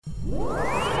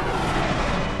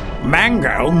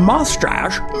Mango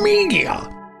Mustache Media.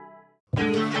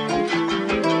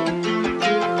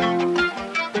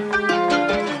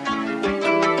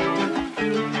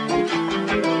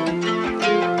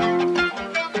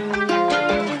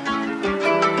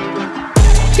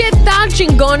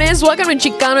 Chingones, welcome to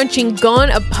Chicano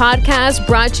Chingon, a podcast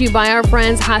brought to you by our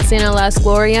friends Hacienda Las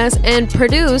Glorias and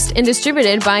produced and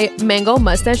distributed by Mango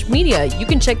Mustache Media. You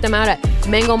can check them out at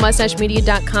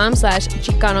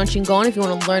mangomustachemedia.com/Chicano Chingon if you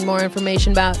want to learn more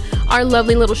information about our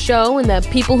lovely little show and the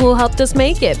people who helped us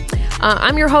make it.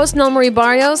 I'm your host, Nel Marie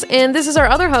Barrios, and this is our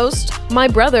other host, my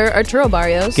brother, Arturo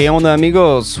Barrios. ¿Qué onda,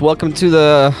 amigos? Welcome to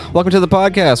the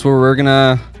podcast where we're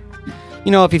gonna,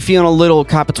 if you're feeling a little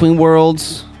caught between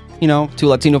worlds, too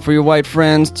Latino for your white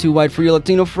friends, too white for your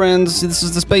Latino friends. This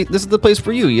is the space. This is the place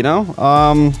for you.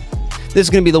 This is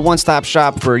gonna be the one-stop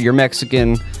shop for your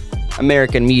Mexican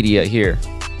American media here.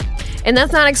 And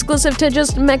that's not exclusive to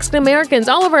just Mexican Americans.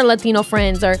 All of our Latino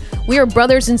friends we are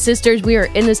brothers and sisters. We are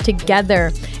in this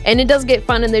together. And it does get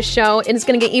fun in this show. And it's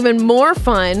going to get even more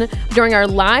fun during our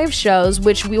live shows,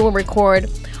 which we will record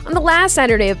on the last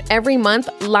Saturday of every month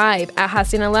live at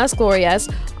Hacienda Las Glorias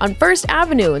on 1st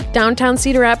Avenue, downtown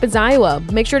Cedar Rapids, Iowa.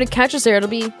 Make sure to catch us there. It'll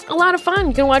be a lot of fun.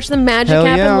 You can watch the magic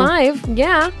happen live.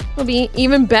 Yeah, it'll be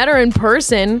even better in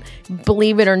person.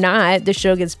 Believe it or not, the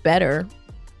show gets better.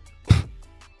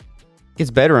 It's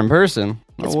better in person.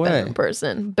 No it's way. Better in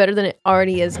person. Better than it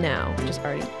already is now. Just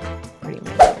already pretty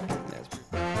amazing.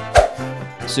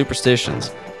 Superstitions.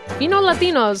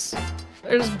 Latinos,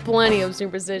 there's plenty of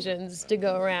superstitions to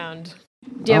go around.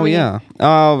 Yeah.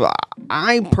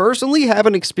 I personally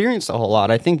haven't experienced a whole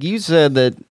lot. I think you said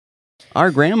that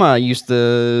our grandma used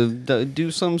to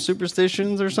do some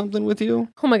superstitions or something with you.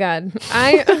 Oh my God.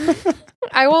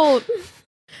 I will...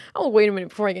 Oh, wait a minute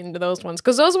before I get into those ones,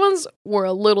 because those ones were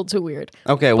a little too weird.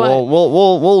 Okay, well,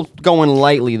 we'll go in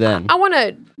lightly then. I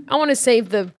want to save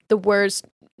the worst,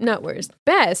 not worst,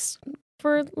 best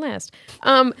for last.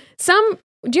 Do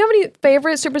you have any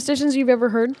favorite superstitions you've ever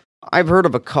heard? I've heard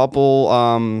of a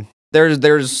couple. There's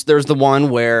the one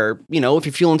where, if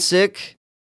you're feeling sick,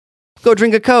 go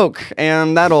drink a Coke,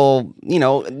 and that'll,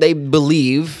 they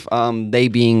believe, they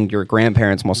being your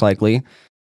grandparents most likely,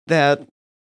 that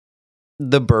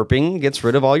the burping gets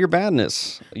rid of all your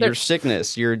badness, your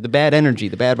sickness, the bad energy,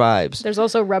 the bad vibes. There's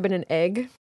also rubbing an egg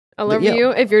all over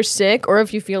you if you're sick or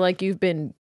if you feel like you've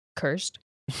been cursed,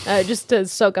 just to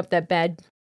soak up that bad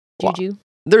juju. Well,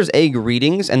 there's egg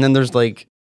readings, and then there's like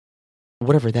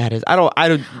whatever that is. I don't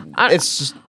know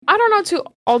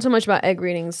all too much about egg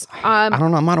readings. I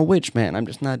don't know. I'm not a witch, man. I'm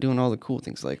just not doing all the cool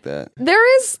things like that.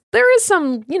 There is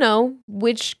some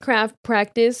witchcraft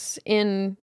practice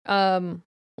in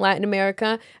Latin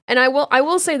America, and I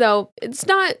will say though, it's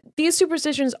not, these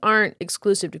superstitions aren't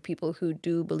exclusive to people who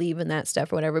do believe in that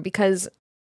stuff or whatever, because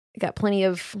I got plenty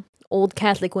of old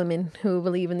Catholic women who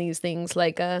believe in these things,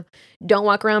 like don't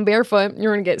walk around barefoot,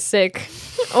 you're gonna get sick.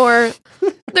 Or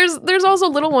there's also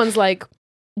little ones like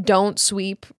don't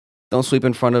sweep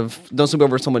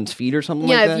over someone's feet or something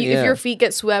like that. If your feet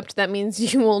get swept, that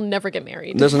means you will never get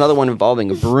married. There's another one involving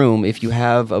a broom. If you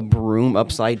have a broom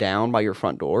upside down by your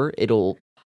front door, it'll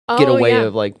get away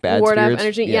of like bad ward spirits. Off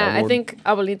energy. I think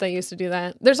Abuelita used to do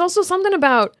that. There's also something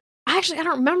about, actually I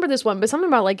don't remember this one, but something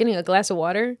about like getting a glass of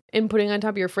water and putting it on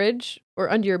top of your fridge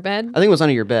or under your bed. I think it was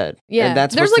under your bed. Yeah, and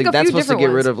that's supposed to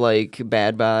get rid of like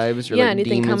bad vibes or like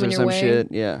anything demons or some way. shit.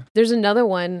 Yeah. There's another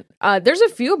one. There's a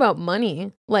few about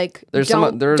money. Like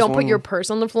don't put your purse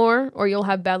on the floor or you'll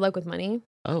have bad luck with money.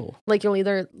 Oh. Like you'll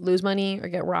either lose money or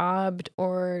get robbed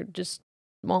or just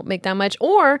won't make that much.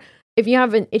 Or if you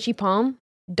have an itchy palm,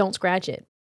 don't scratch it,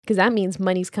 because that means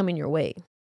money's coming your way.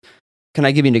 Can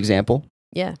I give you an example?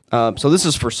 Yeah. So this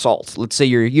is for salt. Let's say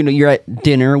you're at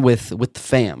dinner with the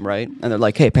fam, right? And they're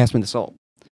like, "Hey, pass me the salt.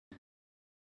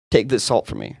 Take this salt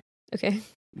from me." Okay.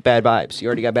 Bad vibes. You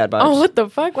already got bad vibes. Oh, what the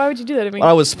fuck? Why would you do that to me? What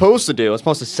I was supposed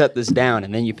to set this down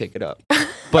and then you pick it up.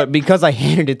 But because I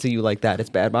handed it to you like that, it's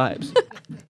bad vibes.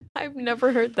 I've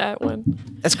never heard that one.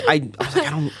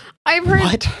 I've heard.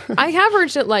 What? I have heard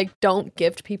shit like don't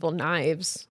gift people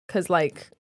knives, because like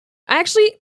I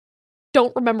actually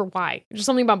don't remember why. Just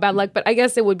something about bad luck, but I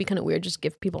guess it would be kind of weird just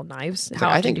give people knives. How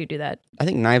often do you do that? I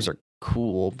think knives are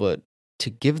cool, but to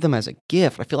give them as a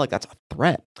gift, I feel like that's a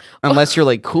threat. Unless you're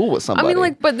like cool with somebody. I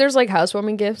mean, but there's like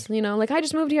housewarming gifts. Like I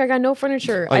just moved here, I got no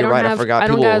furniture. Oh, you're right. I forgot. I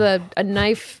don't got a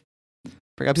knife.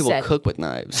 Forgot people cook with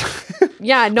knives.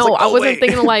 Yeah, no, I wasn't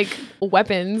thinking of like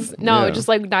weapons. No, just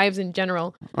like knives in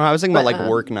general. I was thinking about like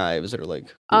work knives that are like.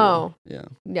 Cool. Oh, yeah.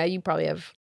 Yeah, you probably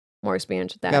have more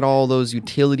experience with that. Got all those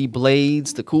utility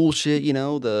blades, the cool shit,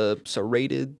 the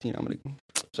serrated,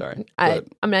 sorry.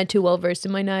 I'm not too well versed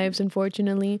in my knives,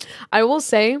 unfortunately. I will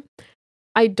say,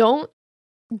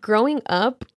 growing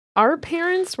up, our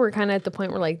parents were kind of at the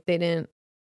point where like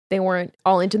they weren't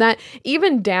all into that.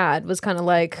 Even dad was kind of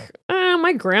like,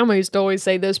 my grandma used to always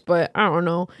say this, but I don't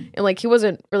know. And like, he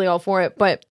wasn't really all for it.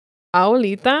 But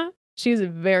Abuelita, she's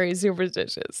very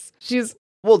superstitious.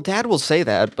 Well, dad will say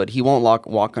that, but he won't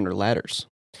walk under ladders.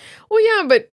 Well, yeah,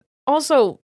 but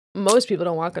also most people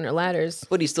don't walk under ladders.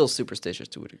 But he's still superstitious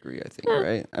to a degree, I think,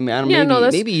 right? I mean, I don't know.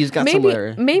 Maybe he's got maybe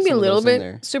a little bit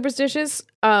there. Superstitious.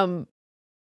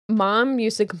 Mom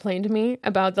used to complain to me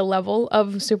about the level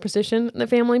of superstition in the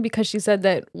family because she said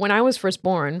that when I was first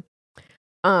born,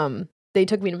 they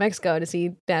took me to Mexico to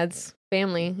see dad's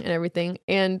family and everything.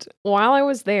 And while I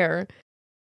was there,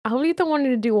 Abuelita wanted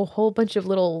to do a whole bunch of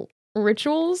little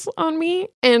rituals on me,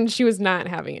 and she was not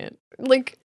having it.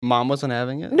 Like, Mom wasn't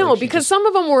having it? No, because some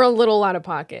of them were a little out of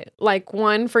pocket. Like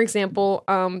one, for example,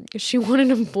 she wanted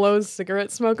to blow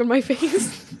cigarette smoke in my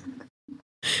face.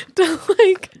 To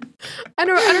like, I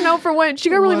don't know for what. She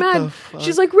got really mad.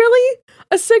 She's like, really?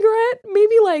 A cigarette?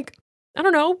 Maybe like, I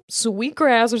don't know,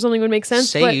 sweetgrass or something would make sense.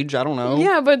 Sage, I don't know.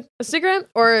 Yeah, but a cigarette.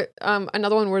 Or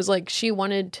another one was like, she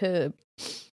wanted to,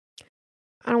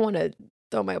 I don't want to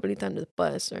throw my abuelita under the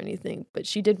bus or anything, but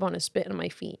she did want to spit on my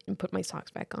feet and put my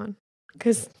socks back on.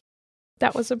 Because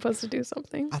that was supposed to do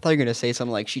something. I thought you were going to say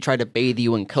something like she tried to bathe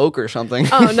you in Coke or something.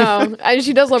 Oh, no.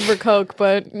 She does love her Coke,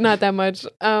 but not that much.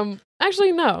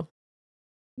 Actually, no.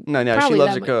 No, she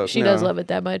loves her Coke. She does love it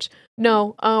that much.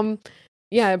 No,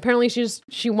 yeah, apparently she's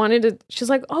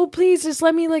like, oh, please just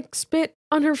let me like spit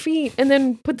on her feet and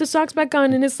then put the socks back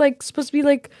on. And it's like supposed to be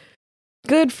like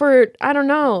good for, I don't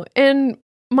know. And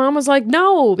Mom was like,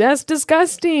 no, that's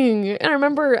disgusting. And I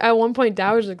remember at one point,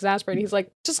 Dad was exasperated. He's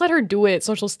like, just let her do it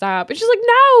so she'll stop. And she's like,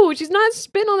 no, she's not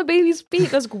spitting on the baby's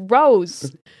feet. That's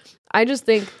gross. I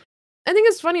think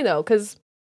it's funny though, because.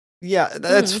 Yeah,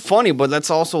 that's funny, but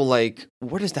that's also like,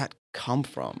 where does that come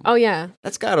from? Oh, yeah.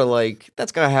 That's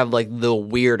gotta have like the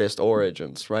weirdest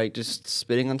origins, right? Just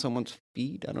spitting on someone's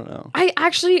feet? I don't know. I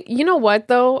actually, you know what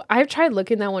though? I've tried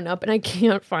looking that one up and I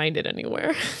can't find it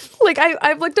anywhere. Like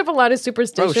I've looked up a lot of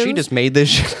superstitions. Oh, she just made this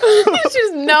shit.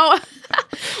 No.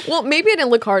 Well, maybe I didn't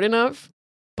look hard enough,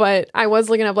 but I was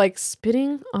looking up like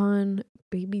spitting on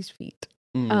baby's feet.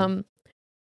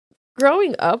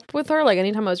 Growing up with her, like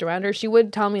anytime I was around her, she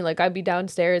would tell me like I'd be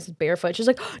downstairs barefoot. She's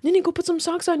like, oh, Nini, go put some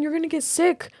socks on. You're gonna get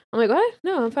sick. I'm like, what?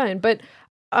 No, I'm fine. But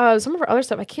some of her other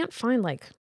stuff, I can't find like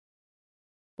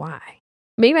why.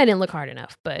 Maybe I didn't look hard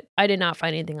enough, but I did not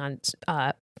find anything on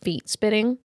feet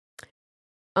spitting.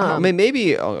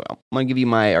 Maybe I'm gonna give you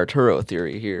my Arturo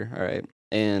theory here. All right,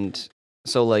 and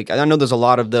so like I know there's a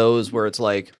lot of those where it's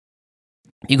like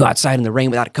you go outside in the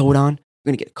rain without a coat on,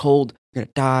 you're gonna get cold, you're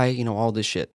gonna die, all this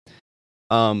shit.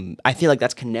 I feel like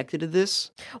that's connected to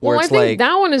this. Well, I think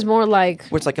that one is more like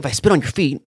where it's like if I spit on your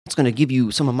feet, it's gonna give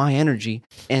you some of my energy,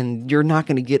 and you're not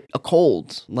gonna get a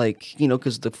cold, like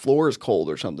because the floor is cold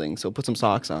or something. So put some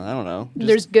socks on. I don't know.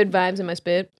 There's good vibes in my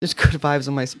spit. There's good vibes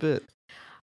in my spit.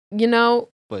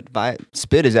 But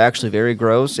spit is actually very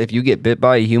gross. If you get bit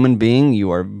by a human being,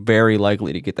 you are very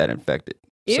likely to get that infected.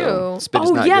 Ew. So, spit is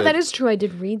oh not yeah, good. that is true. I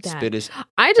did read that. Spit is.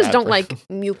 I just don't like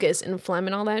mucus and phlegm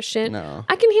and all that shit. No.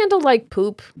 I can handle like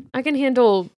poop. I can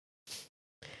handle.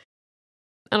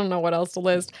 I don't know what else to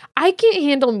list. I can't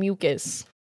handle mucus.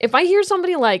 If I hear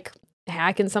somebody like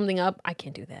hacking something up, I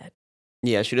can't do that.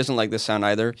 Yeah, she doesn't like this sound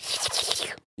either.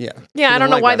 Yeah. Yeah, I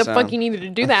don't know why the fuck you needed to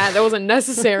do that. That wasn't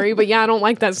necessary. But yeah, I don't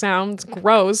like that sound. It's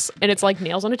gross. And it's like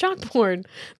nails on a chalkboard.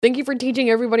 Thank you for teaching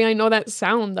everybody I know that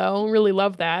sound, though. Really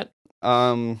love that.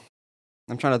 I'm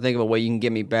trying to think of a way you can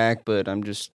get me back, but I'm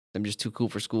just too cool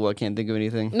for school. I can't think of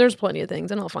anything. There's plenty of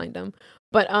things, and I'll find them.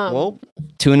 But well,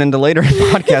 tune into later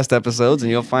podcast episodes,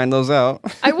 and you'll find those out.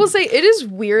 I will say it is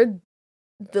weird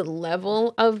the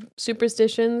level of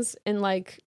superstitions in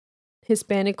like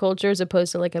Hispanic culture as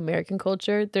opposed to like American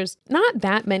culture. There's not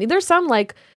that many. There's some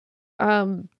like,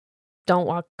 don't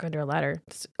walk under a ladder,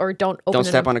 or don't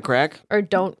step on a crack, or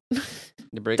don't.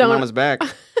 You're breaking mama's back.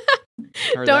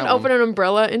 Don't open an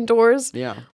umbrella indoors.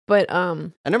 Yeah. But I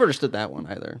never understood that one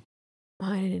either.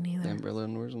 I didn't either. The umbrella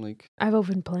indoors. I'm like, I've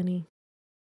opened plenty.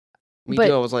 Me too.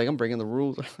 I was like, I'm breaking the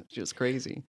rules. It's just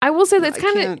crazy. I will say that's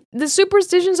kind of the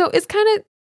superstitions. So it's kind of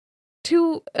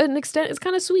to an extent, it's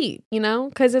kind of sweet,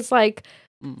 because it's like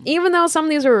even though some of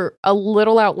these are a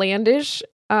little outlandish,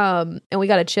 and we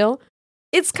gotta chill.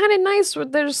 It's kind of nice.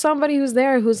 There's somebody who's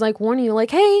there who's like warning you,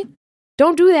 like, hey,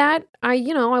 don't do that. I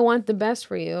want the best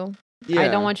for you. I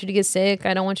don't want you to get sick.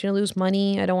 I don't want you to lose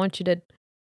money. I don't want you to.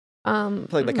 I feel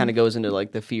like that kind of goes into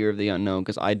like the fear of the unknown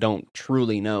because I don't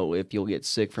truly know if you'll get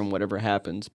sick from whatever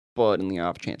happens, but in the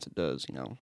off chance it does,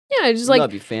 Yeah, it's just like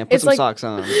love you, fam. Put some socks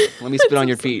on. Let me spit on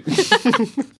your feet.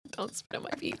 Don't spit on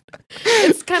my feet.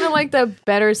 It's kind of like the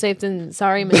better safe than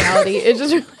sorry mentality. It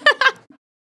just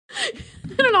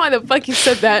I don't know why the fuck you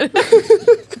said that.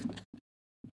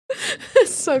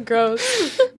 It's so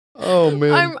gross. Oh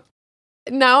man.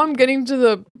 I'm getting to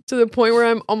the point where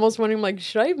I'm almost wondering, like,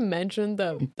 should I mention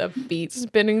the feet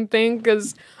spinning thing?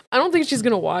 Because I don't think she's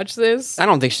gonna watch this. I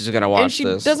don't think she's gonna watch and she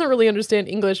this. doesn't really understand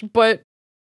English, but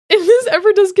if this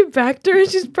ever does get back to her,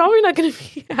 she's probably not gonna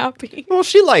be happy. Well,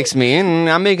 she likes me, and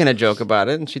I'm making a joke about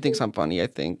it, and she thinks I'm funny, I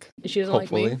think. She doesn't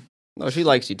hopefully. like me. No, she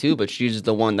likes you too, but she's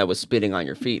the one that was spitting on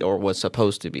your feet, or was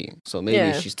supposed to be. So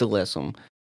maybe she still has some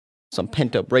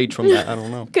pent up rage from that. I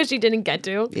don't know. Because she didn't get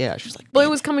to. Yeah, she's like. Well, it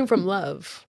was coming from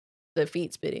love. The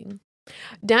feet spitting.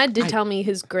 Dad did tell me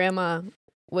his grandma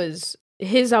his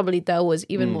abuelita was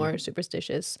even more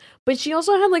superstitious, but she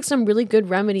also had like some really good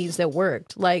remedies that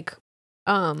worked. Like,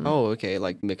 oh, okay,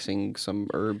 like mixing some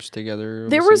herbs together.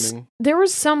 There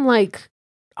was some like.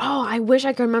 Oh, I wish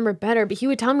I could remember better, but he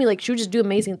would tell me like she would just do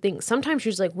amazing things. Sometimes she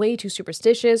was like way too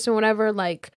superstitious or whatever.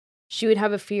 Like she would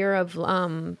have a fear of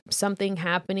something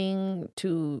happening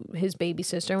to his baby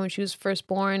sister when she was first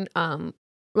born.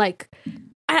 Like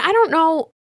I don't know.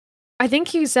 I think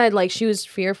he said like she was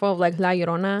fearful of like La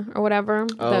Llorona or whatever.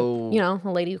 Oh,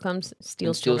 a lady who comes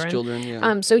steals children.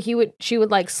 Yeah. So she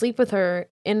would like sleep with her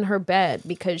in her bed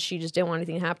because she just didn't want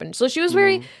anything to happen. So she was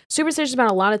very superstitious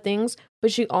about a lot of things,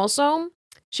 but she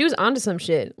was onto some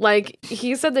shit. Like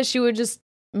he said that she would just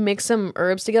mix some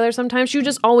herbs together sometimes. She would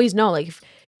just always know, like if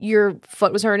your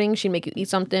foot was hurting, she'd make you eat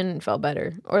something and felt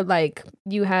better. Or like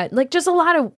you had like just a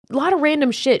lot of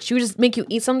random shit. She would just make you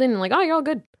eat something and like, oh, you're all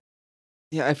good.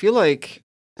 Yeah, I feel like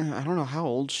I don't know how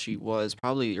old she was.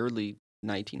 Probably early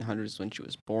 1900s when she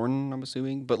was born, I'm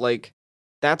assuming. But like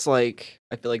that's like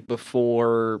I feel like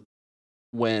before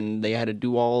when they had to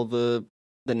do all the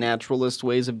naturalist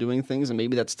ways of doing things, and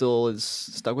maybe that still is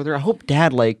stuck with her. I hope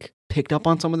Dad like picked up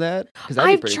on some of that.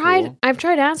 I've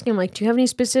tried asking him like, do you have any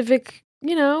specific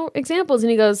examples?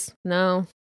 And he goes, no.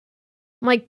 I'm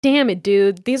like, damn it,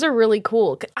 dude. These are really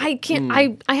cool. I can't.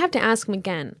 I have to ask him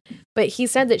again. But he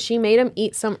said that she made him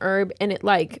eat some herb, and it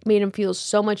like made him feel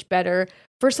so much better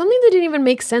for something that didn't even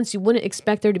make sense. You wouldn't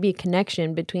expect there to be a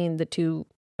connection between the two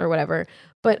or whatever.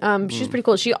 But she's pretty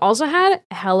cool. She also had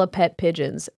hella pet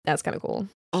pigeons. That's kind of cool.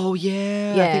 Oh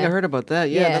yeah, I think I heard about that.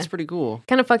 Yeah, that's pretty cool.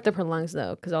 Kind of fucked up her lungs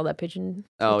though, because all that pigeon.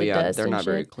 Oh yeah, dust they're not shit.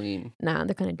 very clean. Nah,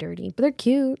 they're kind of dirty, but they're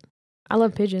cute. I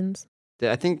love pigeons.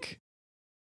 I think.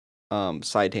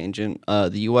 Side tangent. The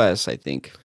U.S. I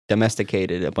think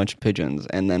domesticated a bunch of pigeons,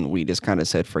 and then we just kind of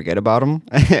said forget about them,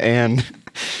 and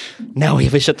now we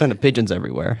have a shit ton of pigeons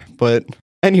everywhere. But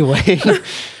anyway.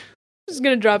 Just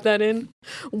gonna drop that in.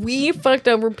 We fucked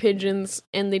over pigeons,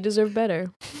 and they deserve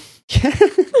better.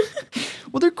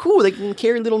 Well, they're cool. They can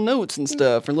carry little notes and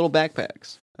stuff or little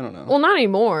backpacks. I don't know. Well, not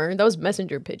anymore. Those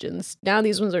messenger pigeons. Now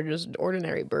these ones are just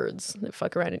ordinary birds that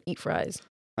fuck around and eat fries.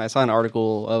 I saw an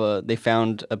article of they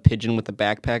found a pigeon with a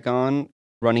backpack on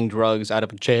running drugs out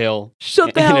of a jail.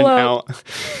 Shut the hell up.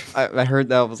 I heard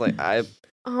that. I was like,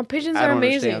 pigeons are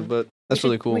amazing. But that's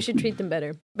really cool. We should treat them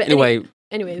better. But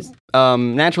anyways.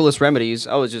 Naturalist remedies.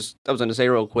 I was going to say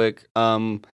real quick.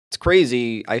 It's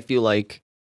crazy. I feel like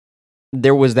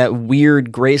there was that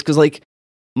weird grace because like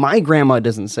my grandma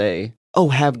doesn't say,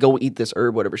 oh, go eat this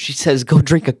herb, whatever. She says, go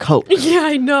drink a Coke. Yeah,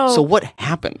 I know. So what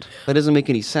happened? That doesn't make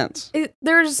any sense.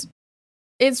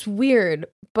 It's weird,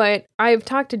 but I've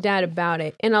talked to Dad about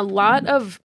it. And a lot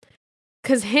of,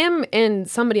 because him and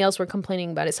somebody else were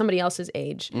complaining about it, somebody else's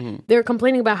age. Mm-hmm. They were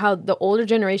complaining about how the older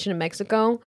generation in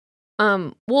Mexico,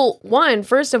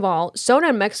 first of all, soda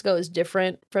in Mexico is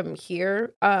different from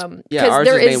here. Ours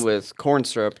is made with corn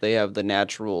syrup. They have the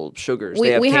natural sugars.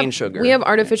 They have cane sugar. We have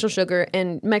artificial sugar,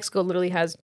 and Mexico literally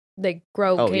they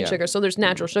grow cane sugar, so there's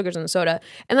natural sugars in the soda.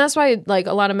 And that's why like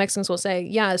a lot of Mexicans will say,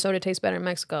 yeah, soda tastes better in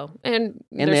Mexico. And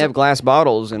they have glass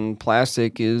bottles, and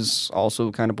plastic is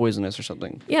also kind of poisonous or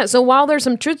something. Yeah, so while there's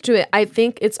some truth to it, I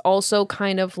think it's also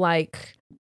kind of like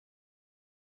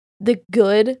the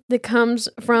good that comes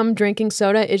from drinking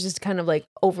soda is just kind of like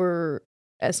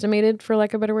overestimated, for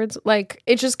lack of better words. Like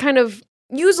it's just kind of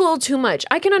use a little too much.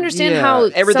 I can understand Yeah, how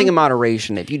everything in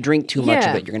moderation. If you drink too much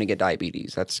Yeah. of it, you're gonna get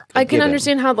diabetes. That's a I can given.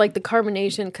 understand how like the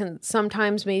carbonation can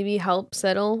sometimes maybe help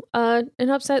settle an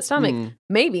upset stomach.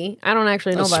 Maybe. I don't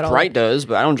actually know about all Sprite that. does,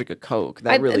 but I don't drink a Coke.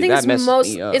 That I really think that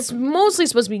messes me up. it's mostly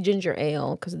supposed to be ginger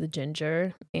ale because of the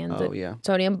ginger and Oh the yeah.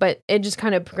 sodium, but it just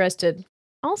kind of progressed to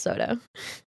all soda.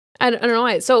 I don't know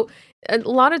why. So a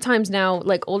lot of times now,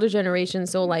 like older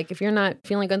generations, so like if you're not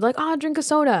feeling good, like, oh, drink a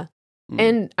soda.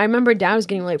 And I remember Dad was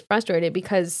getting really frustrated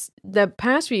because the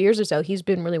past few years or so, he's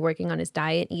been really working on his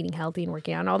diet, eating healthy and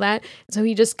working out and all that. So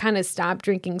he just kind of stopped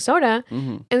drinking soda.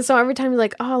 And so every time he's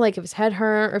like, oh, like if his head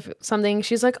hurt or if something,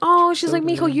 she's like,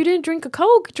 Mijo, you didn't drink a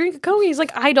Coke. Drink a Coke. He's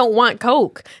like, I don't want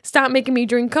Coke. Stop making me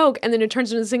drink Coke. And then it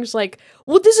turns into this thing. She's like,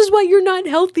 well, this is why you're not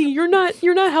healthy. You're not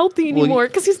healthy anymore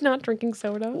because he's not drinking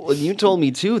soda. Well, you told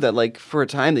me too that like for a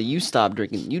time that you stopped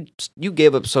drinking, you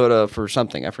gave up soda for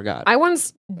something. I forgot. I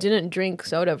once didn't drink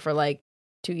soda for like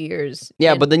 2 years.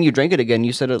 Yeah, and but then you drank it again.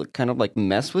 You said it kind of like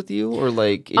messed with you, or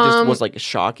like it just was like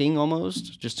shocking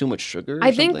almost, just too much sugar. Or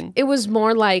I something? think it was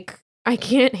more like I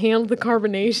can't handle the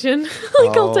carbonation.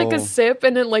 Like I'll take a sip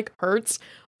and it like hurts.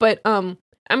 But I mean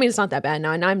it's not that bad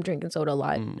now, and I'm drinking soda a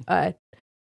lot.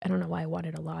 I don't know why I want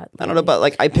it a lot. I don't know, but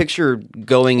like I picture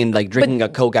going and like drinking a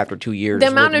Coke after 2 years. The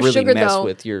amount would of really sugar, mess though,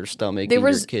 with your stomach and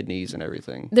your kidneys and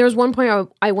everything. There was one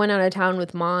point I went out of town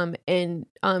with Mom, and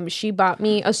she bought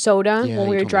me a soda when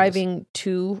we were driving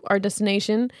to our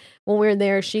destination. When we were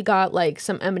there, she got like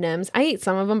some M&Ms. I ate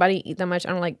some of them, but I didn't eat that much.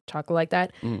 I don't like chocolate like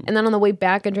that. And then on the way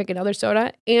back, I drank another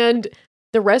soda, and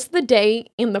the rest of the day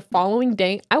and the following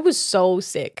day, I was so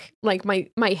sick. Like my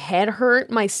head hurt,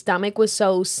 my stomach was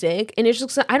so sick, and it's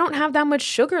just I don't have that much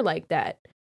sugar like that.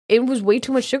 It was way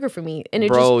too much suger for me, and it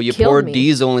just killed me. You poured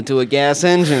diesel into a gas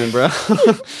engine, bro.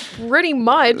 Pretty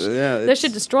much. Yeah, that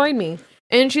shit destroyed me.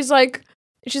 And she was like,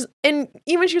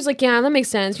 yeah, that makes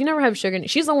sense. You never have sugar.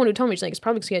 She's the one who told me, she's like, it's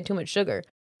probably because you had too much sugar.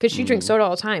 Because she drinks soda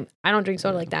all the time. I don't drink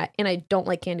soda like that, and I don't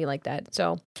like candy like that.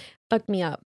 So, fuck me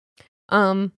up.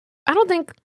 I don't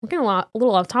think we're getting a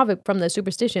little off topic from the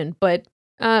superstition, but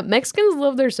Mexicans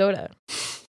love their soda.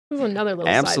 This is another little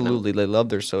Absolutely, side note. they love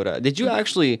their soda. Did you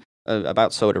actually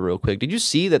about soda real quick? Did you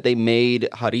see that they made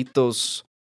Jarritos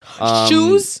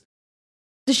shoes?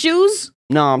 The shoes?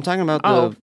 No, I'm talking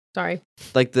about sorry.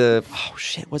 Like the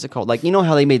what's it called? Like you know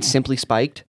how they made Simply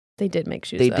Spiked? They did make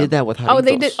shoes. They did that with Jarritos. Oh,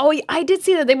 they did. Oh, I did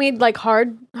see that they made like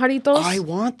hard Jarritos. I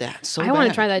want that so I want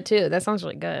to try that too. That sounds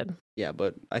really good. Yeah,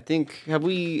 but I think have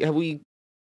we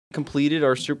completed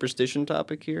our superstition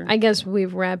topic here? I guess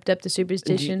we've wrapped up the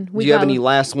superstition. Do you have any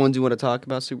last ones you want to talk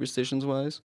about superstitions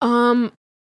wise? I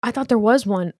thought there was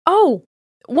one. Oh,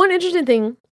 one interesting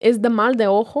thing is the mal de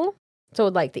ojo. So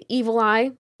like the evil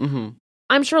eye. Mm-hmm.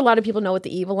 I'm sure a lot of people know what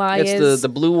the evil eye is. It's the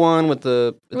blue one with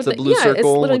the blue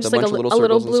circle with a bunch of little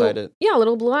circles inside it. Yeah, a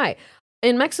little blue eye.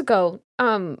 In Mexico,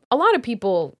 a lot of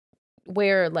people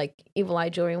wear like evil eye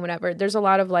jewelry and whatever. There's a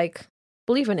lot of like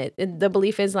belief in it. The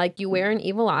belief is like you wear an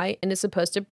evil eye and it's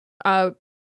supposed to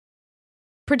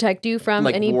protect you from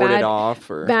like any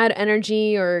bad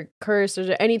energy or curse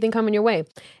or anything coming your way.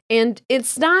 And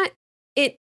it's not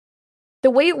the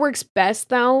way it works best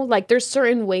though, like there's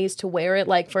certain ways to wear it.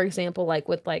 Like for example, like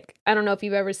with like I don't know if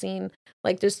you've ever seen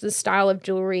like just the style of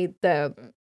jewelry, the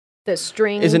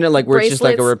string. Isn't it like where bracelets. It's just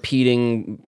like a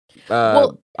repeating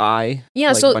eye? Yeah,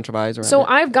 like so a bunch of eyes around so it?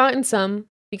 I've gotten some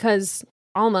because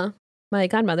Alma, my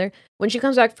godmother, when she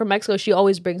comes back from Mexico, she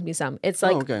always brings me some. It's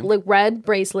like like red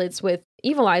bracelets with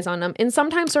evil eyes on them, and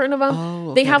sometimes certain of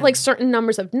them they have like certain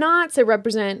numbers of knots that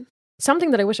represent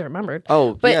something that I wish I remembered.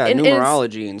 Oh, but yeah,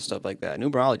 numerology and stuff like that.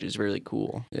 Numerology is really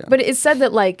cool. Yeah. But it's said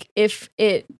that like if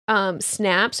it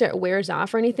snaps or it wears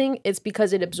off or anything, it's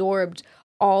because it absorbed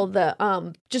all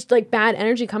the just like bad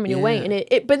energy coming your way, and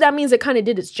it but that means it kind of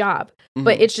did its job. Mm-hmm.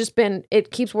 But it's just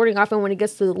it keeps warding off, and when it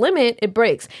gets to the limit, it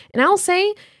breaks. And I'll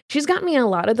say she's got me a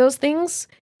lot of those things,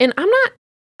 and I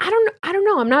don't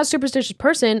know. I'm not a superstitious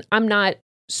person. I'm not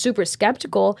super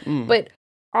skeptical, but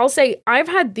I'll say I've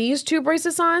had these two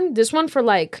bracelets on, this one for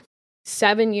like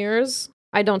 7 years.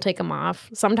 I don't take them off.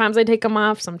 Sometimes I take them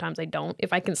off. Sometimes I don't.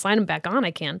 If I can slide them back on,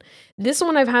 I can. This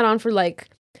one I've had on for like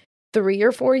 3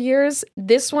 or 4 years.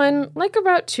 This one, like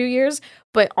about 2 years.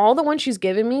 But all the ones she's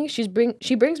given me, she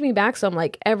brings me back some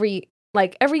like every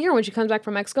year when she comes back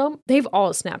from Mexico. They've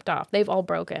all snapped off. They've all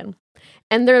broken.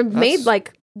 And they're made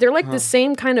like, they're like the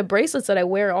same kind of bracelets that I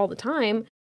wear all the time.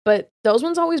 But those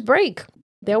ones always break.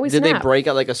 They always Did snap. they break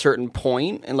at like a certain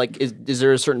point? And like, is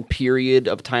there a certain period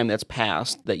of time that's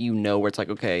passed that you know where it's like,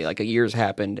 okay, like a year's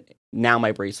happened, now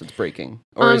my bracelet's breaking?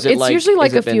 Or is it it's usually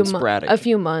like a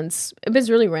few months. It's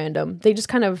really random. They just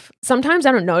kind of, sometimes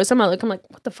I don't notice. I'm like,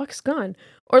 what the fuck is gone?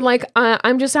 Or like,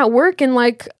 I'm just at work and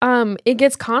like, it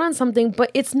gets caught on something,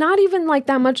 but it's not even like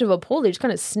that much of a pull. They just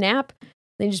kind of snap.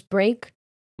 They just break.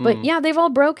 But yeah, they've all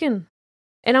broken.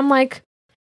 And I'm like,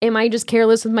 am I just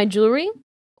careless with my jewelry?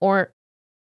 Or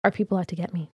are people out to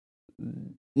get me?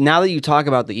 Now that you talk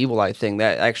about the evil eye thing,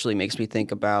 that actually makes me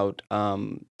think about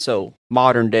so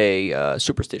modern day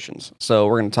superstitions. So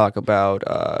we're going to talk about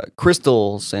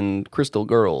crystals and crystal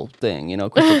girl thing,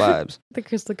 crystal vibes. The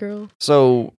crystal girl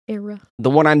So era. The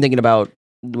one I'm thinking about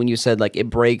when you said like it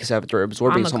breaks after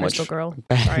absorbing so much girl.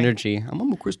 bad energy.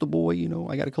 I'm a crystal boy,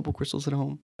 I got a couple crystals at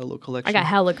home, a little collection. I got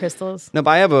hella crystals. No,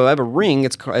 but I have a ring.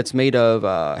 It's made of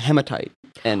hematite,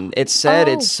 and it's said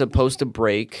it's supposed to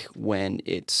break when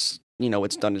it's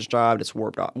it's done its job. It's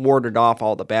warded off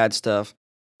all the bad stuff.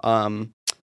 I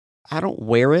don't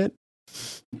wear it,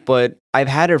 but I've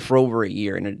had it for over a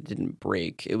year and it didn't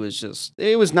break. It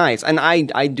was nice, and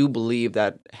I do believe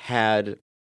that had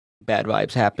bad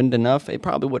vibes happened enough, it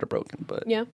probably would have broken. But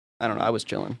yeah, I don't know. I was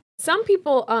chilling. Some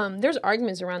people, there's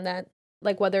arguments around that,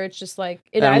 like whether it's just like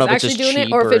it is actually doing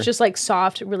it, or if it's just like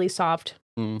soft, really soft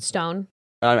stone.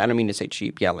 I don't mean to say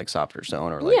cheap. Yeah, like softer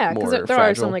stone or like more because there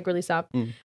are some like really soft.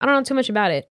 I don't know too much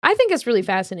about it. I think it's really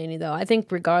fascinating though. I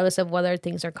think regardless of whether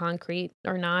things are concrete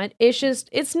or not,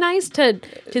 it's nice to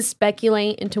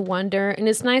speculate and to wonder, and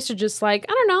it's nice to just like,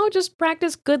 I don't know, just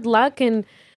practice good luck and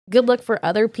good luck for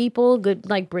other people, good,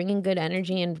 like bringing good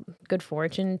energy and good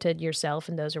fortune to yourself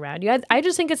and those around you. I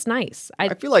just think it's nice.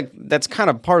 I feel like that's kind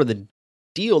of part of the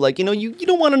deal. Like, you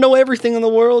don't want to know everything in the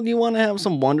world. You want to have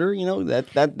some wonder, that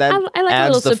I like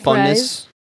adds the surprise. funness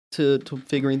to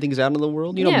figuring things out in the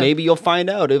world. Maybe you'll find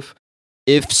out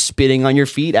if spitting on your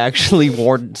feet actually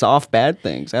wards off bad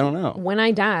things. I don't know. When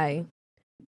I die,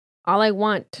 all I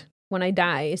want when I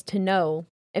die is to know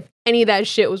if any of that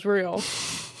shit was real.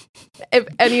 If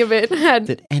any of it had...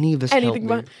 Did any of this help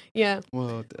me? Yeah.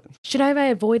 Well, should I have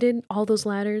avoided all those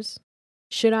ladders?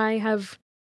 Should I have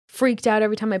freaked out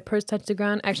every time my purse touched the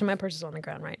ground? Actually, my purse is on the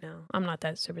ground right now. I'm not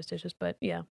that superstitious, but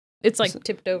yeah. It's like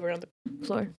tipped over on the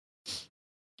floor.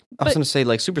 I was going to say,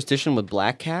 like, superstition with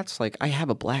black cats. Like, I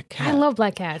have a black cat. I love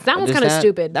black cats. That one's kind of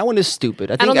stupid. That one is stupid.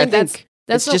 I think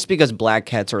that's just because black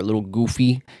cats are a little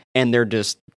goofy and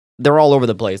they're all over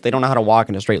the place. They don't know how to walk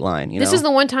in a straight line. This is the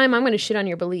one time I'm going to shit on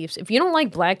your beliefs. If you don't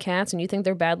like black cats and you think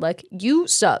they're bad luck, you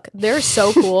suck. They're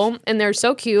so cool and they're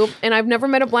so cute. And I've never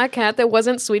met a black cat that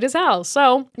wasn't sweet as hell.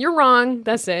 So you're wrong.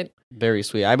 That's it. Very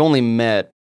sweet. I've only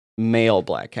met male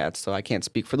black cats, so I can't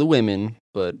speak for the women.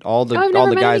 But all the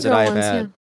guys that I've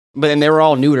had, and they were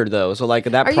all neutered though. So like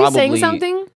that. Are you saying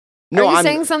something? No, are you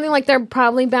saying something like they're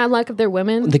probably bad luck if they're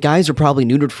women? The guys are probably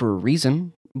neutered for a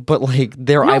reason. But like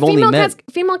I've only met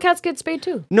female cats get spayed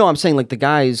too. No, I'm saying like the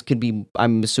guys could be,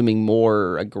 I'm assuming,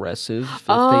 more aggressive if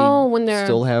when they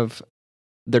still have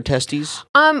their testes.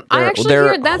 I actually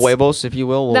hear that's huevos, if you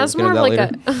will. That's more of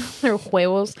like they're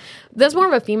huevos. That's more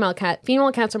of a female cat.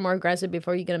 Female cats are more aggressive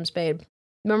before you get them spayed.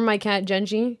 Remember my cat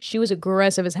Genji? She was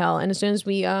aggressive as hell, and as soon as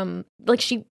we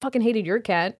she fucking hated your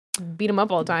cat, beat him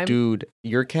up all the time. Dude,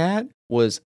 your cat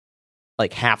was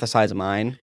like half the size of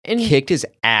mine. And kicked his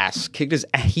ass.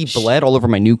 He bled all over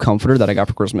my new comforter that I got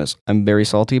for Christmas. I'm very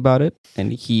salty about it,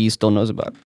 and he still knows about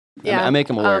it. Yeah, I make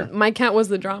him aware. My cat was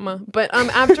the drama, but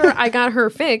after I got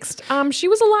her fixed, she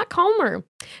was a lot calmer.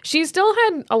 She still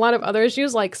had a lot of other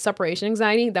issues like separation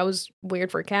anxiety. That was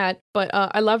weird for a cat, but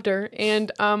I loved her,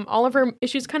 and all of her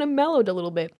issues kind of mellowed a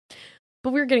little bit.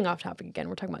 But we're getting off topic again.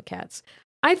 We're talking about cats.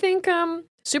 I think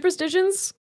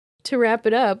superstitions, to wrap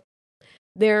it up,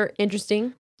 they're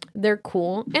interesting. They're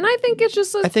cool. And I think it's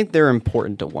just... I think they're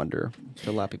important to wonder. To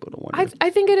allow people to wonder.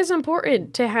 I think it is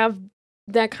important to have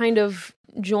that kind of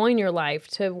joy in your life,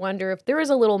 to wonder if there is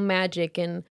a little magic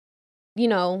and,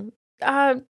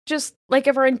 just like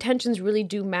if our intentions really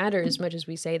do matter as much as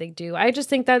we say they do. I just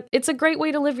think that it's a great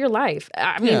way to live your life.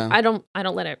 I mean, I don't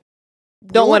let it...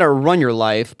 Don't let it run your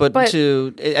life, but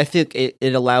I think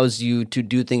it allows you to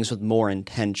do things with more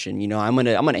intention. I'm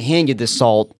gonna hand you this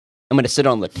salt. I'm gonna sit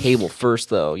on the table first,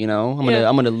 though. I'm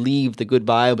gonna leave the good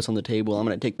vibes on the table. I'm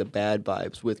gonna take the bad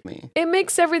vibes with me. It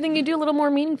makes everything you do a little more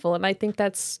meaningful, and I think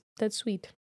that's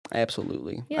sweet.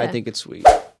 Absolutely, I think it's sweet.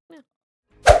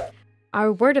 Yeah.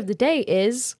 Our word of the day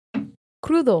is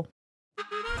crudo.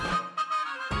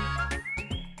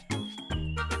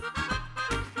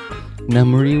 Now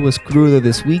Marie was crudo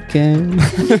this weekend.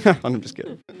 I'm just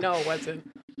kidding. No, it wasn't.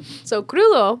 So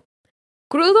crudo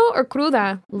Crudo or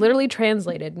cruda, literally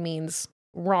translated, means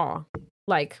raw.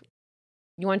 Like,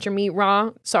 you want your meat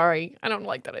raw? Sorry, I don't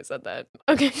like that I said that.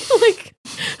 Okay, like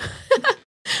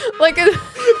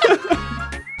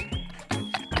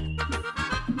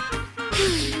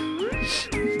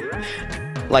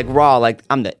Like raw, like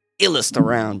I'm the illest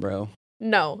around, bro.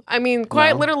 no. I mean,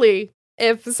 quite No? literally,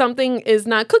 if something is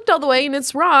not cooked all the way and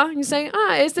it's raw, you say,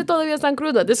 este todavía está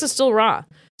crudo. This is still raw.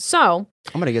 So,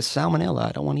 I'm gonna get salmonella.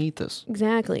 I don't want to eat this.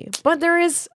 exactly. But there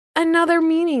is another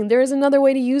meaning. There is another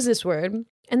way to use this word,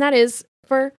 and that is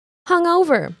for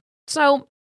hungover. So,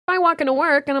 if I walk into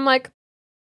work and I'm like,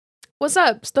 what's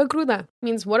up? Estoy cruda.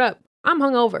 Means what up? I'm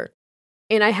hungover.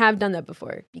 And I have done that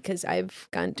before because I've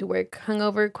gone to work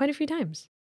hungover quite a few times.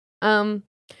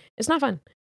 It's not fun.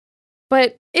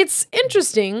 But it's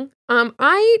interesting.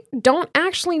 I don't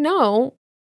actually know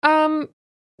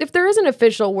if there is an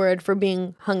official word for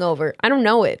being hungover. I don't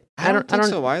know it. I don't think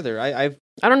so either. I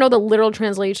don't know the literal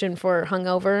translation for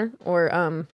hungover or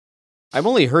I've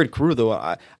only heard crew though.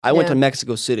 I went Yeah. to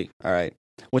Mexico City. All right.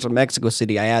 Went to Mexico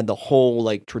City. I had the whole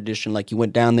like tradition. Like you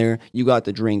went down there, you got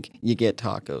the drink, you get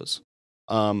tacos.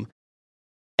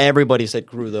 Everybody said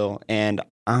crudo, and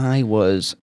I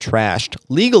was trashed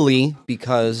legally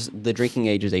because the drinking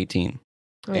age is 18,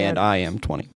 and I am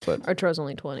 20. But Arturo's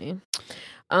only 20.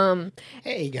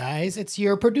 Hey guys, it's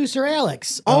your producer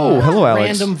Alex. Oh, hello,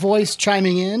 Alex. Random voice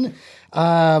chiming in.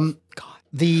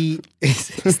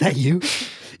 Is that you?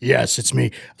 Yes, it's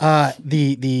me.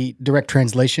 The direct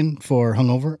translation for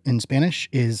hungover in Spanish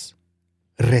is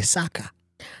resaca.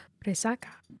 Resaca.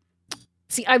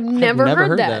 See, I've never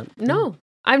heard that. No,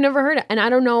 I've never heard it, and I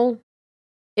don't know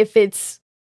if it's.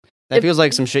 that feels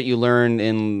like some shit you learned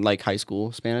in like high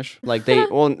school Spanish. Like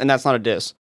and that's not a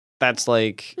diss. That's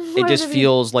like it What just do you mean?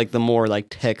 feels like the more like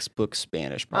textbook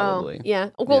Spanish probably. Oh, yeah.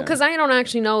 Well, Yeah. because I don't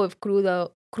actually know if crudo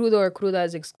or cruda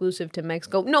is exclusive to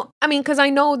Mexico. No, I mean, because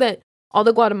I know that all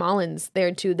the Guatemalans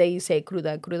there too, they say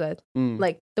cruda, Mm.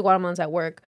 like the Guatemalans at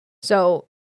work. So,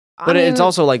 But I it's mean,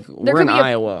 also like we're could in be a-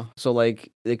 Iowa, so like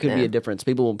it could be Yeah. a difference.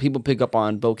 People pick up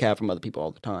on vocab from other people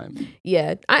all the time.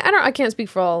 yeah. I can't speak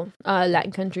for all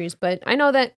Latin countries, but I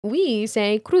know that we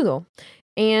say crudo,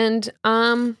 and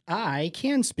I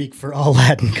can speak for all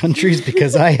Latin countries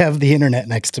because I have the internet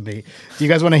next to me. Do you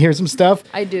guys want to hear some stuff?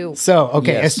 I do. So,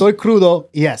 okay, Yes. estoy crudo.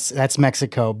 Yes, that's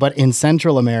Mexico. But in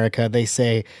Central America, they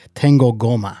say tengo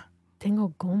goma.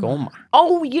 Tengo goma. Goma.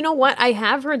 Oh, you know what? I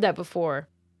have heard that before.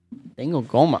 Tengo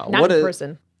goma. Not What in is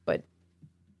person, but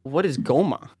what is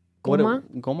goma? Goma?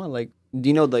 Goma? Like, do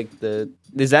you know like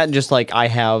is that just like I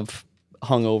have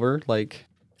hungover? Like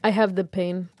I have the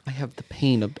pain. I have the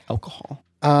pain of alcohol.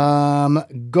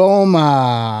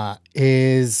 Goma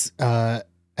is, I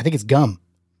think it's gum,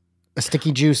 a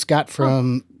sticky juice got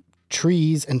from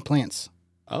trees and plants.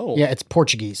 Oh, Yeah, it's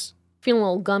Portuguese. Feeling a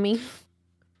little gummy.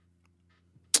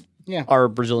 Yeah. Our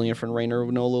Brazilian friend Rainer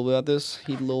would know a little bit about this.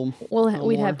 He'd a little. Well,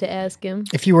 we'd more. have to ask him.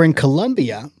 If you were in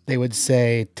Colombia, they would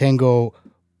say tengo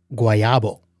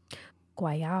guayabo,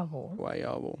 Guayabo.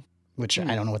 Guayabo. which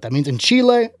I don't know what that means. In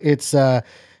Chile, it's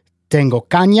tengo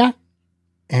caña.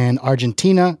 And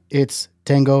Argentina, it's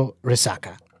tengo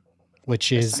resaca,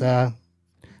 which is the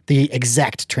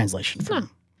exact translation from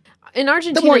In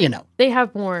Argentina, the more you know. they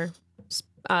have more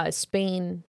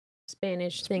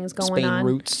Spanish things going Spain on.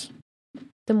 roots.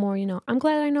 The more you know. I'm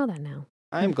glad I know that now.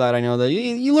 I'm glad I know that.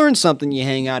 You learn something. You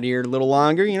hang out here a little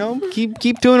longer. You know, keep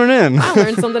tuning in. I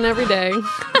learn something every day.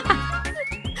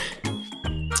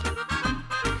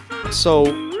 So,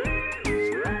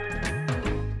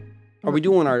 are we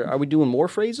doing more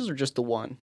phrases or just the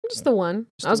one? Just the one.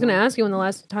 Just I was the going to one. ask you when the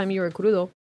last time you were crudo.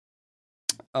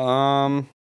 I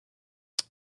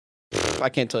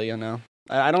can't tell you now.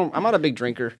 I don't. I'm not a big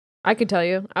drinker. I could tell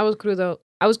you. I was crudo.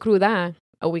 I was cruda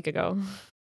a week ago.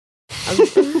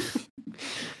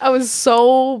 I was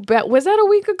so bad. Was that a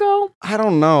week ago? I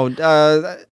don't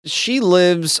know. She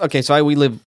lives. Okay, so we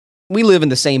live in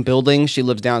the same building. She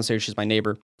lives downstairs. She's my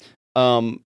neighbor.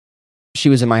 She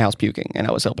was in my house puking, and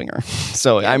I was helping her.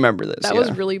 So I remember this. That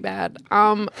was really bad.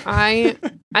 I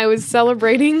was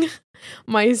celebrating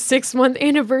my 6-month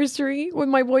anniversary with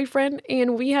my boyfriend,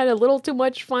 and we had a little too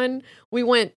much fun. We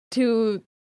went to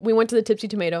the Tipsy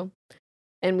Tomato,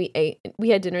 and we ate. We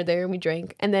had dinner there, and we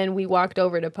drank, and then we walked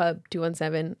over to Pub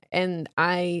 217, and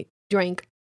I drank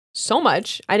so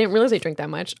much. I didn't realize I drank that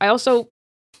much. I also,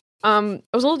 I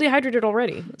was a little dehydrated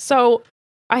already, so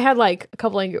I had like a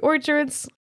couple Angry Orchards.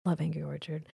 Love Angry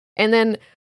Orchard. And then,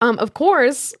 of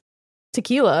course,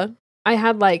 tequila. I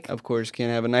had like, Of course, can't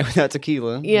have a night without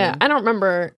tequila. yeah, I don't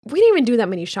remember. We didn't even do that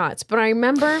many shots, but I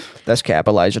remember, That's Cap.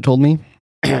 Elijah told me.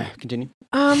 Continue.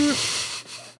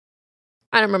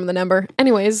 I don't remember the number.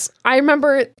 Anyways, I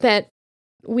remember that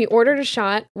we ordered a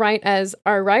shot right as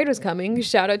our ride was coming.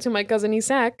 Shout out to my cousin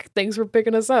Isak. Thanks for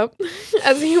picking us up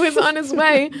as he was on his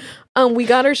way. We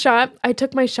got our shot. I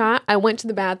took my shot. I went to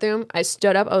the bathroom. I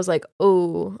stood up. I was like,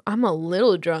 oh, I'm a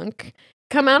little drunk.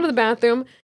 Come out of the bathroom.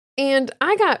 And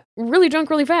I got really drunk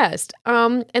really fast.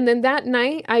 And then that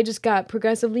night, I just got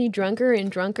progressively drunker and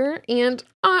drunker. And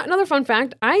another fun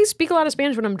fact, I speak a lot of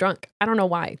Spanish when I'm drunk. I don't know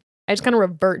why. I just kind of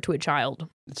revert to a child.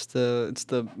 It's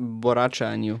the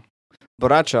borracha in you.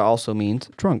 Borracha also means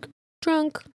drunk.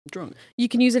 Drunk. Drunk. You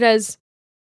can use it as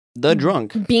The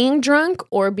drunk. being drunk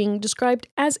or being described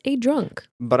as a drunk.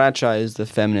 Borracha is the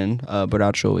feminine.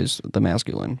 Borracho is the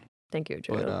masculine. Thank you,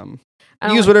 Joe.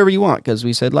 But use whatever you want, because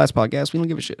we said last podcast we don't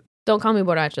give a shit. Don't call me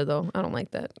borracha, though. I don't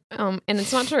like that. And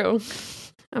it's not true.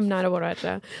 I'm not a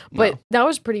borracha. But that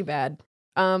was pretty bad.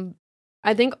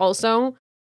 I think also,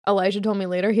 Elijah told me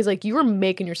later, he's like, you were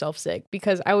making yourself sick,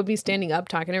 because I would be standing up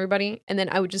talking to everybody, and then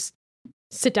I would just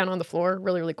sit down on the floor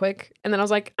really, really quick. And then I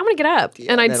was like, I'm going to get up.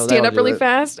 Yeah, and I'd stand up really it.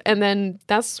 fast. And then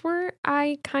that's where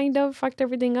I kind of fucked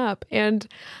everything up. And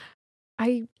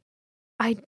I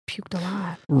puked a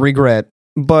lot. Regret.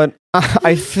 But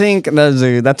I think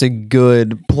that's a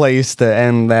good place to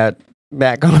end that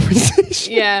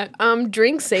conversation. Yeah.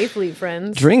 Drink safely,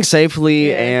 friends. Drink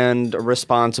safely and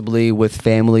responsibly with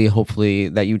family, hopefully,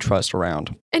 that you trust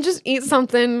around. And just eat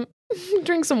something.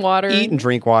 Drink some water. Eat and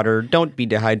drink water. Don't be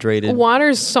dehydrated. Water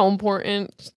is so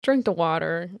important. Just drink the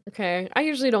water. Okay. I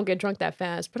usually don't get drunk that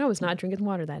fast, but I was not drinking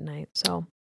water that night. So.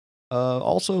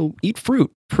 Also, eat fruit.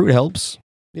 Fruit helps.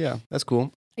 Yeah, that's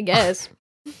cool. I guess.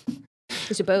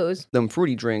 I suppose. Them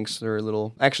fruity drinks are a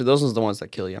little. Actually, those are the ones that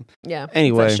kill you. Yeah.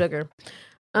 Anyway. It's like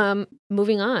sugar.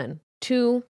 Moving on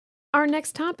to our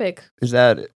next topic. Is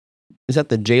that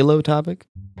the J-Lo topic?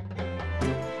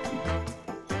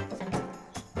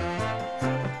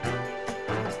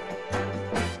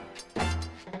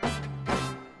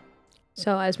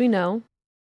 So, as we know,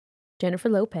 Jennifer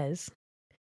Lopez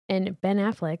and Ben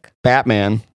Affleck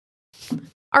Batman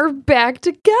are back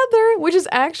together, which is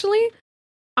actually,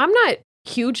 I'm not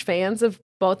huge fans of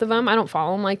both of them. I don't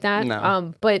follow them like that.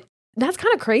 No. But that's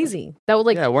kind of crazy. That would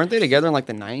weren't they together in like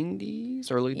the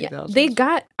 90s, early 2000s?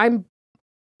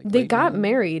 They got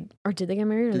married, or did they get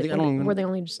married? Or were they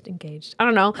only just engaged? I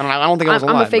don't know. I don't think I was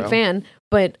alive, I'm a fake bro. fan,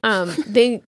 but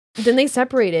they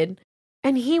separated.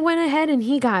 And he went ahead and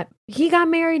he got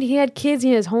married. He had kids.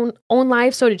 He had his own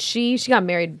life. So did she. She got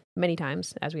married many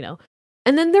times, as we know.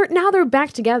 And then they're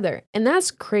back together. And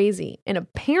that's crazy. And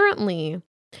apparently,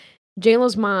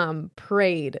 J-Lo's mom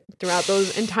prayed throughout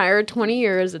those entire 20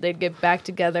 years that they'd get back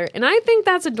together. And I think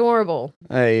that's adorable.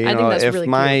 Hey, I think that's really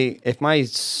cool. If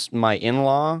my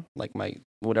in-law, like my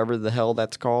whatever the hell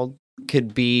that's called,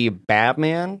 could be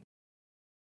Batman,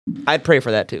 I'd pray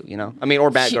for that too, you know? I mean, or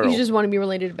Batgirl. You just want to be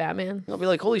related to Batman? I'll be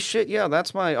like, holy shit, yeah,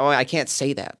 that's my... Oh, I can't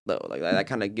say that, though. Like, that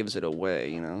kind of gives it away,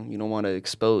 you know? You don't want to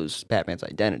expose Batman's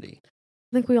identity. I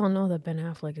think we all know that Ben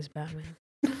Affleck is Batman.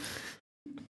 I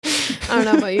don't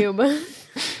know about you, but...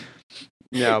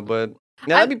 Yeah, but...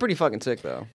 Yeah, that'd be pretty fucking sick,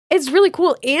 though. It's really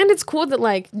cool. And it's cool that,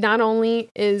 like, not only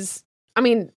is... I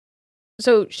mean...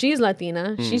 So she's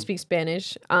Latina. She speaks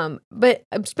Spanish. But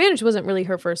Spanish wasn't really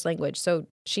her first language. So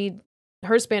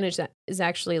her Spanish is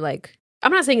actually like,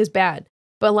 I'm not saying it's bad,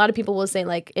 but a lot of people will say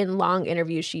like in long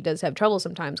interviews, she does have trouble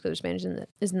sometimes because her Spanish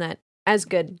isn't that as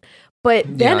good.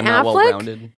 But Ben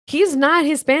Affleck, he's not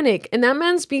Hispanic, and that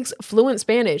man speaks fluent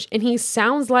Spanish, and he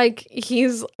sounds like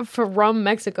he's from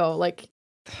Mexico. Like,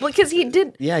 because he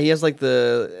did. Yeah, he has like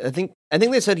I think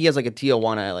they said he has like a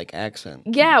Tijuana like accent.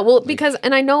 Yeah, well, because,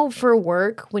 and I know for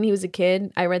work, when he was a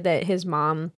kid, I read that his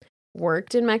mom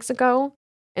worked in Mexico.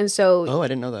 And so, oh, I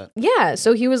didn't know that. Yeah,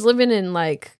 so he was living in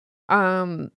like, I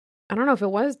don't know if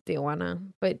it was Tijuana,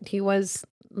 but he was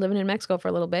living in Mexico for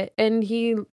a little bit, and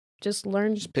he just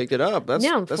picked it up. That's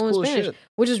cool Spanish, as shit.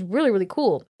 which is really, really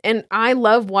cool. And I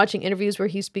love watching interviews where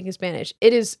he's speaking Spanish.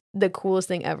 It is the coolest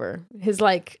thing ever.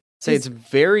 It's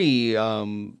very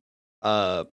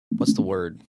what's the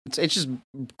word? It's just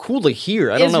cool to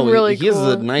hear. I don't know. Really he has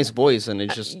cool. a nice voice, and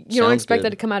it just you don't expect good. that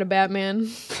to come out of Batman.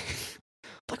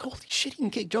 Like, holy shit, he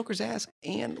can kick Joker's ass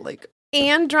and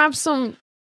drop some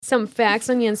facts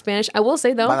on you in Spanish. I will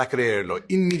say though, van a creerlo.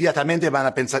 Inmediatamente van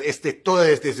a pensar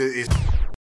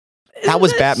that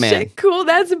was Batman. Shit cool.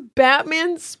 That's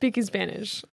Batman speaking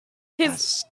Spanish.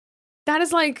 That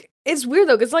is like, it's weird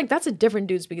though, because like that's a different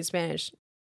dude speaking Spanish.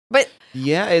 But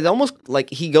yeah, it's almost like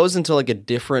he goes into like a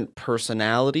different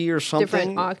personality or something.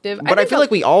 Different octave. But I feel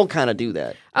like we all kind of do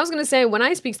that. I was gonna say, when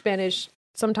I speak Spanish,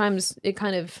 sometimes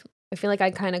I feel like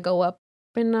I kind of go up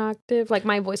an octave. Like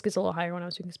my voice gets a little higher when I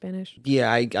was speaking Spanish.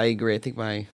 Yeah, I agree. I think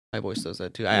my voice does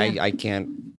that too. Yeah. I can't.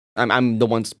 I'm the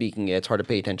one speaking it. It's hard to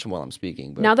pay attention while I'm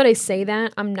speaking. But Now that I say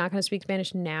that, I'm not going to speak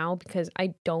Spanish now because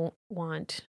I don't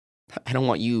want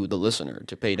you, the listener,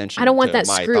 to pay attention. I don't want to that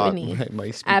my scrutiny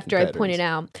my speaking after I patterns. point it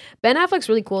out. Ben Affleck's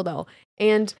really cool though,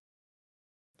 and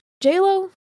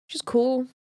J-Lo, she's cool.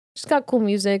 She's got cool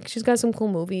music. She's got some cool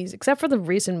movies, except for the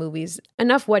recent movies.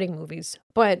 Enough wedding movies,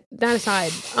 but that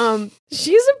aside,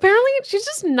 she's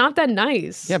just not that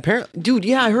nice. Yeah, apparently, dude.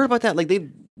 Yeah, I heard about that. Like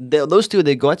those two,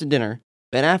 they go out to dinner.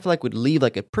 Ben Affleck would leave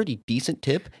like a pretty decent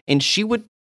tip, and she would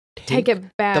take it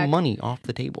back. the money off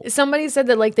the table. Somebody said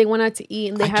that like they went out to eat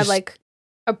and they had just- like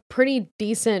a pretty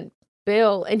decent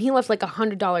bill, and he left like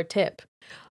 $100 tip.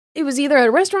 It was either at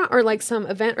a restaurant or like some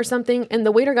event or something, and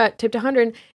the waiter got tipped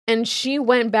 $100, and she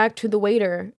went back to the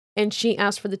waiter and she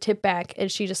asked for the tip back,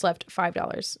 and she just left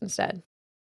 $5 instead.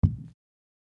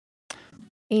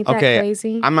 Ain't that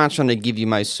crazy? I'm not trying to give you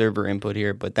my server input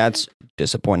here, but that's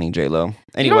disappointing, J-Lo.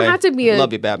 Anyway, you don't have to be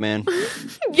love you, Batman.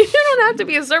 You don't have to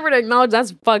be a server to acknowledge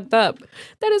that's fucked up.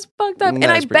 That is fucked up. That And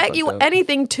I is pretty bet you fucked up.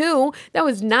 anything too, that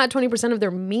was not 20% of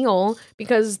their meal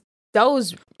because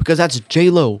those. Because that's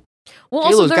J-Lo. Well,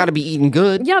 J-Lo's also got to be eating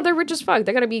good. yeah, they're rich as fuck.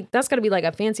 That's gotta be like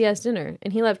a fancy ass dinner,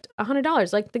 and he left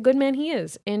 $100, like the good man he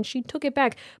is, and she took it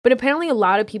back. But apparently, a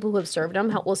lot of people who have served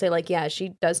him will say like, yeah,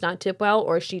 she does not tip well,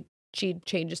 or she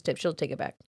changes tips, she'll take it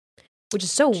back, which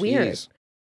is so weird. Jeez.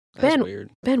 That's Ben, weird.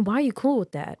 Ben, why are you cool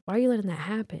with that? Why are you letting that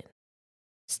happen?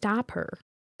 Stop her.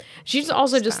 She's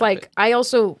also just Stop like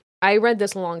it. I read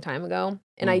this a long time ago,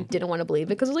 and I didn't want to believe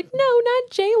it because I was like, no,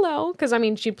 not J-Lo. Because I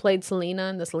mean, she played Selena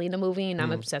in the Selena movie, and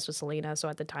I'm obsessed with Selena. So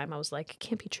at the time, I was like, it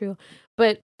can't be true.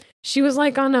 But she was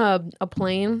like on a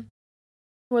plane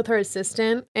with her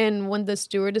assistant, and when the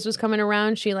stewardess was coming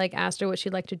around, she like asked her what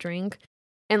she'd like to drink,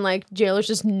 and like J-Lo's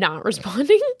just not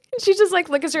responding. She just like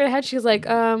looks at her head. She's like,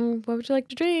 what would you like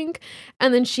to drink?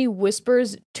 And then she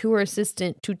whispers to her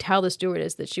assistant to tell the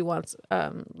stewardess that she wants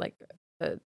like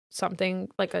something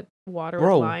like a water with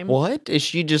Bro, lime. what? Is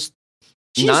she just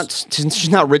She's- she's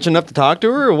not rich enough to talk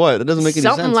to her or what? That doesn't make any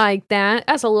Something sense. like that.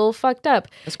 That's a little fucked up.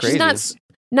 That's crazy. She's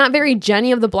not very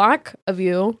Jenny of the block of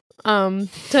you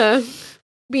to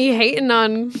be hating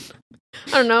on,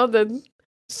 I don't know, the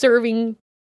serving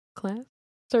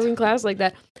class like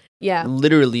that. Yeah.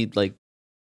 Literally, like,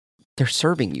 they're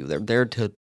serving you. They're there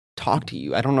to talk to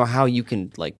you. I don't know how you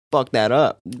can, like, fuck that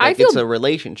up. Like, it's a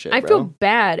relationship, I bro. feel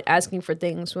bad asking for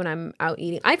things when I'm out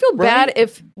eating. I feel bad Right?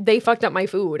 if they fucked up my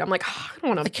food. I'm like, I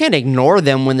don't I want to. can't ignore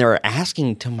them when they're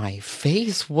asking to my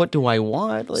face, what do I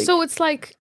want? Like, So it's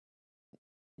like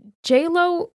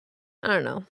J-Lo, I don't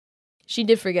know. She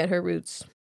did forget her roots.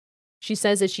 She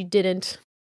says that she didn't,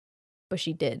 but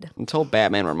she did. until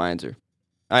Batman reminds her.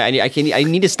 I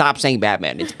need to stop saying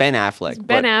Batman. It's Ben Affleck. It's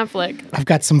Ben but- Affleck. I've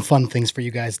got some fun things for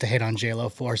you guys to hit on J-Lo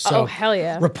for. So Oh, hell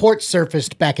yeah. reports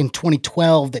surfaced back in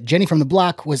 2012 that Jenny from the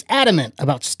Block was adamant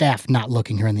about staff not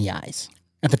looking her in the eyes.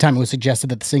 At the time, it was suggested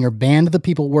that the singer banned the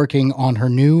people working on her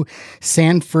new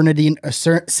San Fernando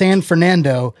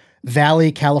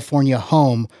Valley, California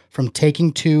home from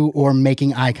taking to or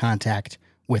making eye contact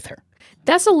with her.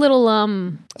 That's a little,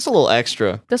 That's a little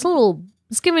extra.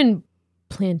 it's giving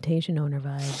plantation owner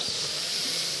vibes.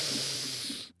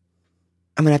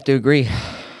 I'm gonna have to agree.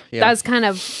 Yeah. That's kind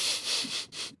of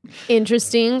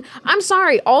interesting. I'm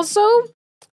sorry. Also,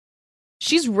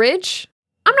 she's rich.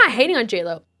 I'm not hating on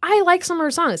J-Lo. I like some of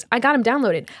her songs. I got them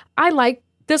downloaded. I like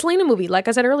the Selena movie, like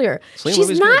I said earlier. Selena She's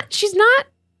movie's not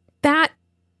that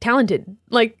talented.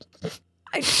 Like,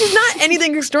 she's not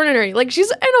anything extraordinary. Like,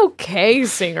 she's an okay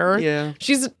singer. Yeah.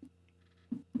 She's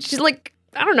like,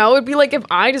 I don't know. It'd be like if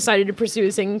I decided to pursue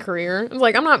a singing career. It's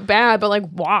like, I'm not bad, but like,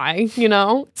 why? You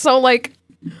know? So like,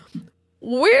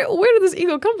 where did this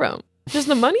ego come from? Just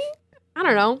the money? I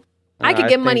don't know. I could I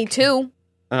get money think- too.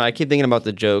 I keep thinking about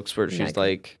the jokes where she's Okay.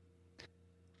 like,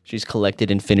 she's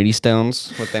collected infinity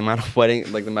stones with the amount of wedding,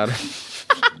 like the amount of,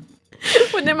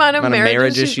 With the amount of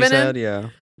marriages she's she been said. in. Yeah.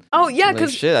 Oh yeah, Like,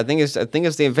 because shit, I think it's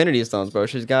the infinity stones, bro.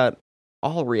 She's got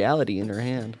all reality in her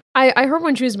hand. I heard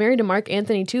when she was married to Mark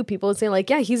Anthony too, people would say like,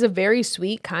 yeah, he's a very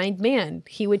sweet, kind man.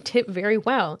 He would tip very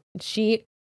well. She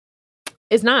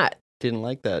is not. Didn't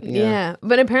like that. Yeah.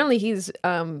 But apparently he's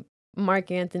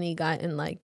Mark Anthony got in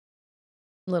like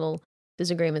little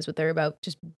disagreements with her about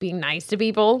just being nice to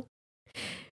people.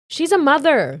 She's a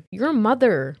mother. You're a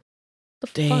mother. The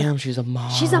Damn, fuck? she's a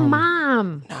mom. She's a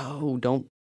mom. No, don't.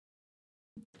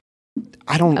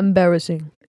 I don't. Embarrassing.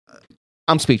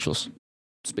 I'm speechless.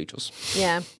 Speechless.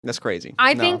 Yeah. That's crazy.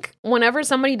 I No. think whenever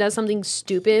somebody does something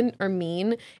stupid or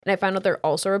mean, and I find out they're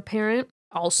also a parent,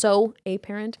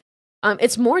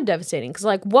 it's more devastating because,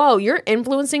 like, whoa, you're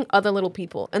influencing other little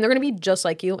people, and they're gonna be just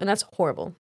like you, and that's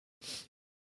horrible.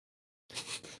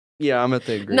 Yeah, I'm at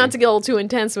the agree. Not to get a little too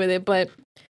intense with it, but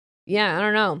yeah, I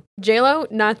don't know. J-Lo,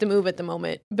 not the move at the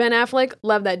moment. Ben Affleck,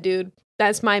 love that dude.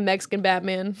 That's my Mexican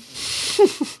Batman.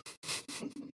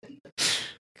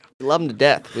 We love him to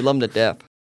death. We love him to death.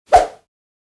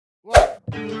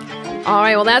 All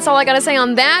right, well, that's all I got to say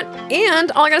on that,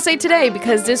 and all I got to say today,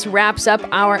 because this wraps up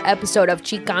our episode of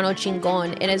Chicano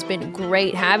Chingon. It has been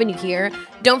great having you here.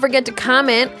 Don't forget to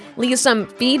comment, leave some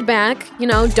feedback.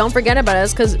 Don't forget about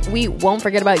us, because we won't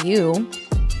forget about you.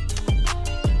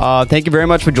 Thank you very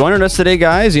much for joining us today,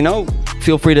 guys.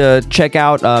 Feel free to check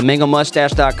out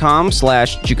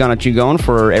mangomustache.com/Chicano Chingon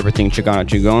for everything Chicano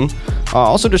Chingon.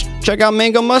 Also, just check out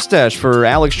Mango Mustache for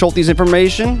Alex Schulte's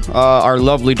information, our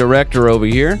lovely director over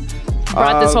here.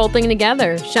 Brought this whole thing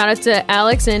together. Shout out to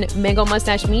Alex and Mango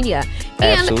Mustache Media.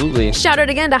 And absolutely. Shout out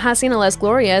again to Hacienda Las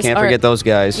Glorias. Can't forget those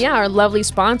guys. Yeah, our lovely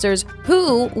sponsors,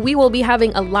 who we will be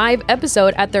having a live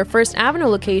episode at their First Avenue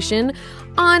location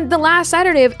on the last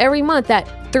Saturday of every month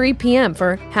at 3 p.m.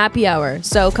 for happy hour.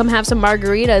 So come have some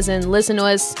margaritas and listen to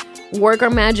us work our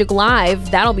magic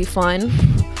live. That'll be fun.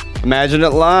 Imagine it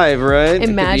live, right?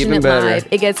 Imagine it live.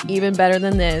 It gets even better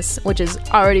than this, which is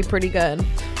already pretty good.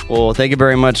 Well, thank you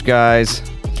very much, guys.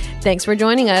 Thanks for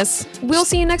joining us. We'll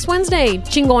see you next Wednesday.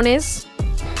 Chingones.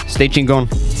 Stay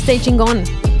chingon. Stay chingon.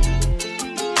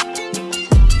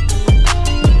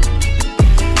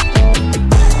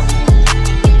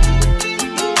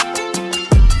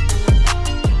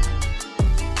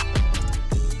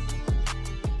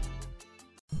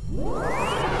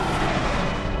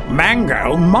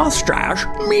 Mango Mustache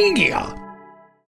Media.